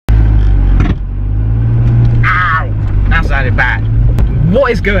What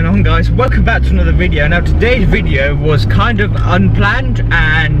is going on, guys? Welcome back to another video. Now today's video was kind of unplanned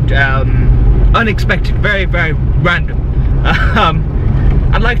and unexpected, very random.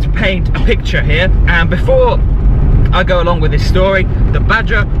 I'd like to paint a picture here, and before I go along with this story, the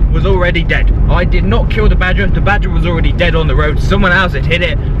badger was already dead. I did not kill the badger was already dead on the road. Someone else had hit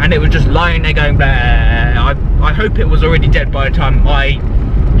it and it was just lying there going blah. I hope it was already dead by the time I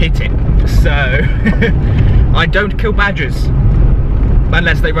hit it. So I don't kill badgers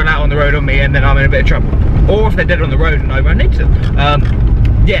unless they run out on the road on me, and then I'm in a bit of trouble. Or if they're dead on the road and I run into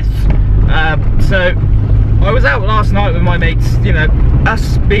them. Yes. So I was out last night with my mates, you know,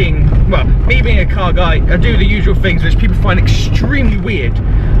 us being, well, me being a car guy, I do the usual things which people find extremely weird.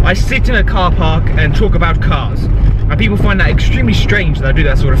 I sit in a car park and talk about cars, and people find that extremely strange that I do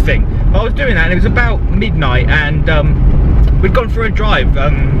that sort of thing. I was doing that and it was about midnight, and we'd gone for a drive.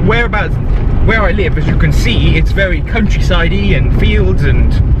 Where I live, as you can see, it's very countryside-y and fields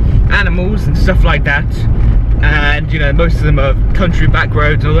and animals and stuff like that. And you know, most of them are country back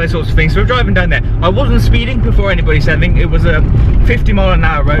roads and all those sorts of things. So we're driving down there. I wasn't speeding before anybody said anything. It was a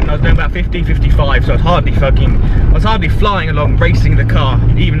 50-mile-an-hour road and I was doing about 50, 55, so I was hardly flying along, racing the car,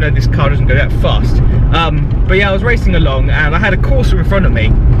 even though this car doesn't go that fast. But yeah, I was racing along and I had a Corsa in front of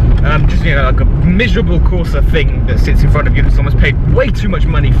me. Just, you know, like a miserable Corsa thing that sits in front of you that someone's paid way too much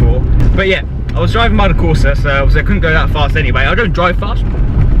money for. But yeah, I was driving by the Corsa, so I couldn't go that fast anyway. I don't drive fast.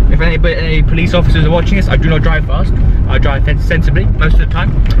 If any police officers are watching this, I do not drive fast. I drive sensibly most of the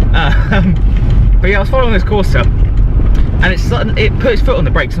time. But yeah, I was following this Corsa, and it put its foot on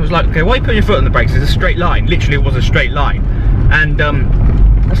the brakes, and I was like, okay, why are you putting your foot on the brakes? It's a straight line. Literally, it was a straight line. And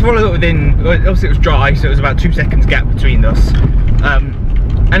I followed it within, obviously it was dry, so it was about 2 seconds gap between us.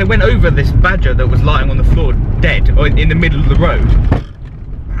 And it went over this badger that was lying on the floor dead, or in the middle of the road.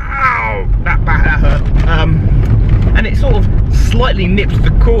 Ow! That hurt. And it sort of slightly nipped the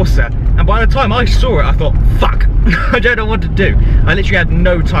Corsa, and by the time I saw it I thought, fuck, I don't know what to do. I literally had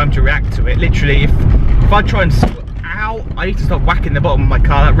no time to react to it. Literally, if I try and, ow, I need to stop whacking the bottom of my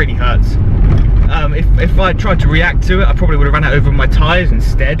car, that really hurts. If I tried to react to it, I probably would have ran it over my tyres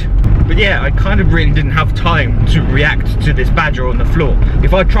instead. But yeah, I kind of really didn't have time to react to this badger on the floor.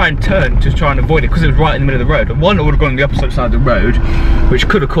 If I try and turn to try and avoid it, because it was right in the middle of the road, and one, it would have gone on the opposite side of the road, which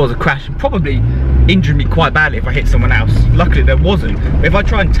could have caused a crash and probably injured me quite badly if I hit someone else. Luckily there wasn't. But if I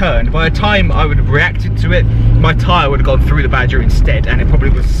try and turn, by the time I would have reacted to it, my tyre would have gone through the badger instead, and it probably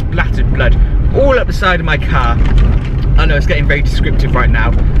would have splattered blood all up the side of my car. I know it's getting very descriptive right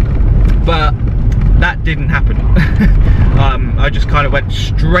now, but that didn't happen. I just kind of went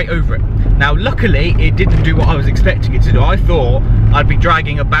straight over it. Now luckily it didn't do what I was expecting it to do. I thought I'd be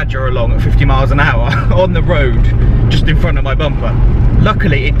dragging a badger along at 50 miles an hour on the road just in front of my bumper.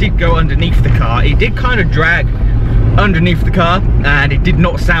 Luckily it did go underneath the car. It did kind of drag underneath the car and it did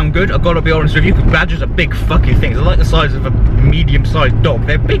not sound good. I've got to be honest with you, because badgers are big fucking things. They're like the size of a medium-sized dog.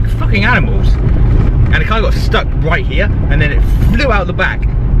 They're big fucking animals. And it kind of got stuck right here, and then it flew out the back,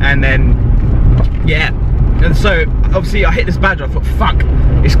 and then yeah, and so obviously I hit this badger. I thought, fuck,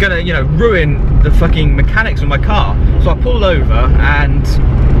 it's gonna, you know, ruin the fucking mechanics of my car. So I pulled over, and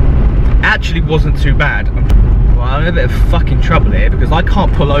actually wasn't too bad. Well, I'm in a bit of fucking trouble here because I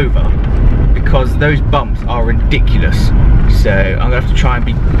can't pull over because those bumps are ridiculous. So I'm gonna have to try and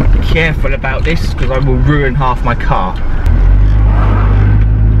be careful about this because I will ruin half my car.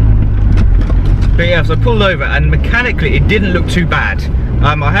 But yeah, so I pulled over and mechanically it didn't look too bad.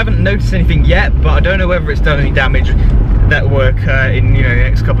 I haven't noticed anything yet, but I don't know whether it's done any damage that will occur in, you know, the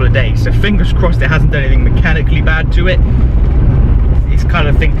next couple of days. So fingers crossed it hasn't done anything mechanically bad to it. It's kind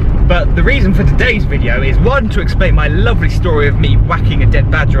of thing. But the reason for today's video is, one, to explain my lovely story of me whacking a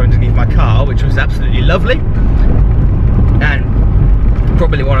dead badger underneath my car, which was absolutely lovely, and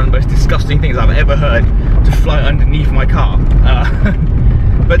probably one of the most disgusting things I've ever heard, to fly underneath my car.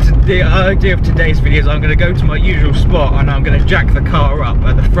 But the idea of today's video is I'm going to go to my usual spot and I'm going to jack the car up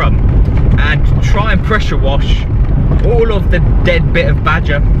at the front and try and pressure wash all of the dead bit of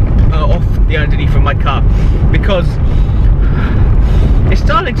badger off the underneath of my car, because it's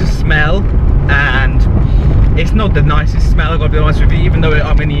starting to smell and it's not the nicest smell, I've got to be honest with you, even though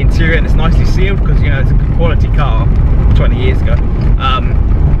I'm in the interior and it's nicely sealed because, you know, it's a good quality car 20 years ago.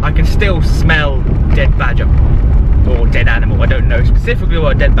 I can still smell dead badger. Or dead animal. I don't know specifically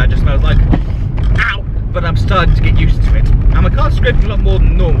what a dead badger smells like. Ow! But I'm starting to get used to it. And my car's scraping a lot more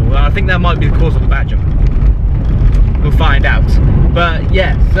than normal, and I think that might be the cause of the badger. We'll find out. But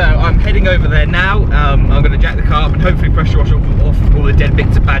yeah, so I'm heading over there now. I'm going to jack the car up and hopefully pressure wash off all the dead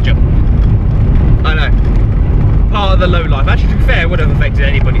bits of badger. I know. Part of the low life. Actually, to be fair, it would have affected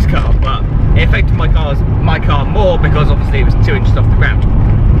anybody's car, but It affected my car more because obviously it was 2 inches off the ground.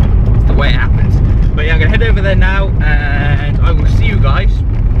 It's the way it happens. But yeah, I'm gonna head over there now, and I will see you guys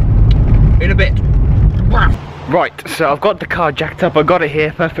in a bit. Right, so I've got the car jacked up. I got it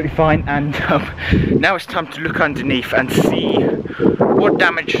here perfectly fine, and now it's time to look underneath and see what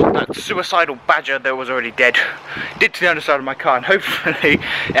damage that suicidal badger that was already dead did to the underside of my car, and hopefully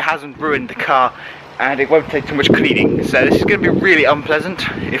it hasn't ruined the car and it won't take too much cleaning. So this is going to be really unpleasant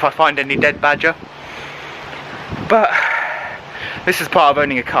if I find any dead badger, but this is part of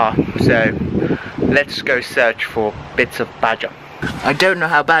owning a car, so let's go search for bits of badger. I don't know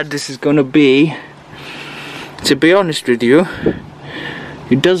how bad this is going to be. To be honest with you,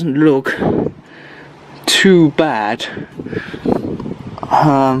 it doesn't look too bad.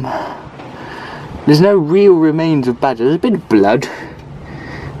 There's no real remains of badger. There's a bit of blood,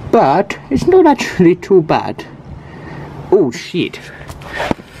 but it's not actually too bad. Oh shit.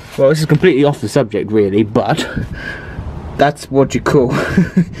 Well, this is completely off the subject really, but that's what you call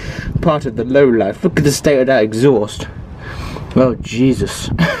part of the low life. Look at the state of that exhaust. Oh Jesus.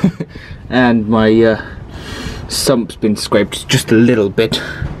 And my sump's been scraped just a little bit.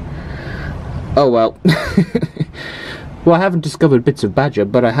 Oh well. Well, I haven't discovered bits of badger,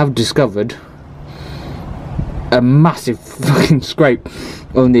 but I have discovered a massive fucking scrape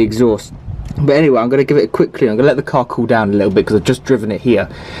on the exhaust. But anyway, I'm going to give it a quick clean. I'm going to let the car cool down a little bit because I've just driven it here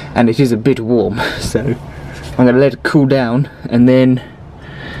and it is a bit warm. So I'm going to let it cool down and then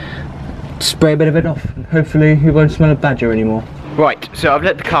spray a bit of it off. And hopefully it won't smell of badger anymore. Right, so I've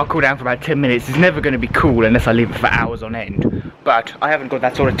let the car cool down for about 10 minutes. It's never going to be cool unless I leave it for hours on end. But I haven't got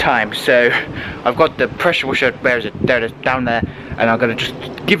that sort of time, so I've got the pressure washer, where is it? There it is, down there. And I'm going to just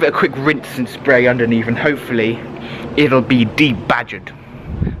give it a quick rinse and spray underneath, and hopefully it'll be de-badgered.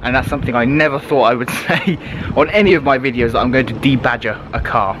 And that's something I never thought I would say on any of my videos, that I'm going to de-badger a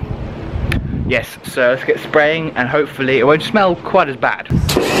car. Yes, so let's get spraying and hopefully it won't smell quite as bad.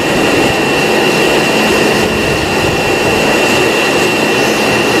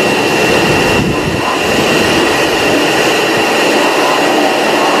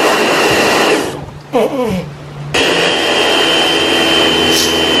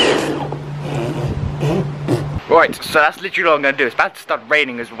 Right, so that's literally all I'm going to do. It's about to start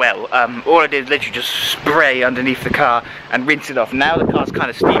raining as well. All I did is literally just spray underneath the car and rinse it off. Now the car's kind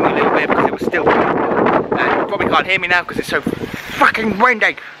of steaming a little bit because it was still raining. And you probably can't hear me now because it's so fucking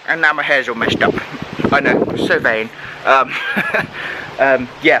windy. And now my hair's all messed up. I know, I'm so vain.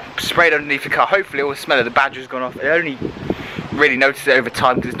 Yeah, sprayed underneath the car. Hopefully all the smell of the badger's gone off. I only really notice it over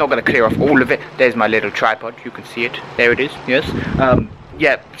time because it's not going to clear off all of it. There's my little tripod, you can see it. There it is, yes.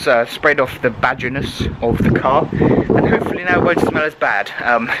 Yeah, so I sprayed off the badgerness of the car, and hopefully now it won't smell as bad.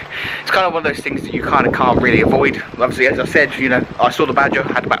 It's kind of one of those things that you kind of can't really avoid. Obviously, as I said, you know, I saw the badger,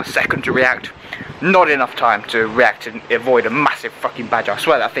 had about a second to react. Not enough time to react and avoid a massive fucking badger. I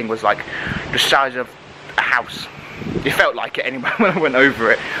swear that thing was like the size of a house. It felt like it anyway when I went over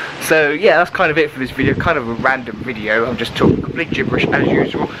it. So yeah, that's kind of it for this video. Kind of a random video. I'm just talking complete gibberish as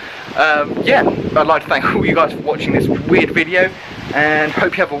usual. Yeah, I'd like to thank all you guys for watching this weird video, and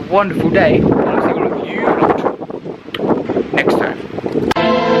hope you have a wonderful day. And I'll see all of you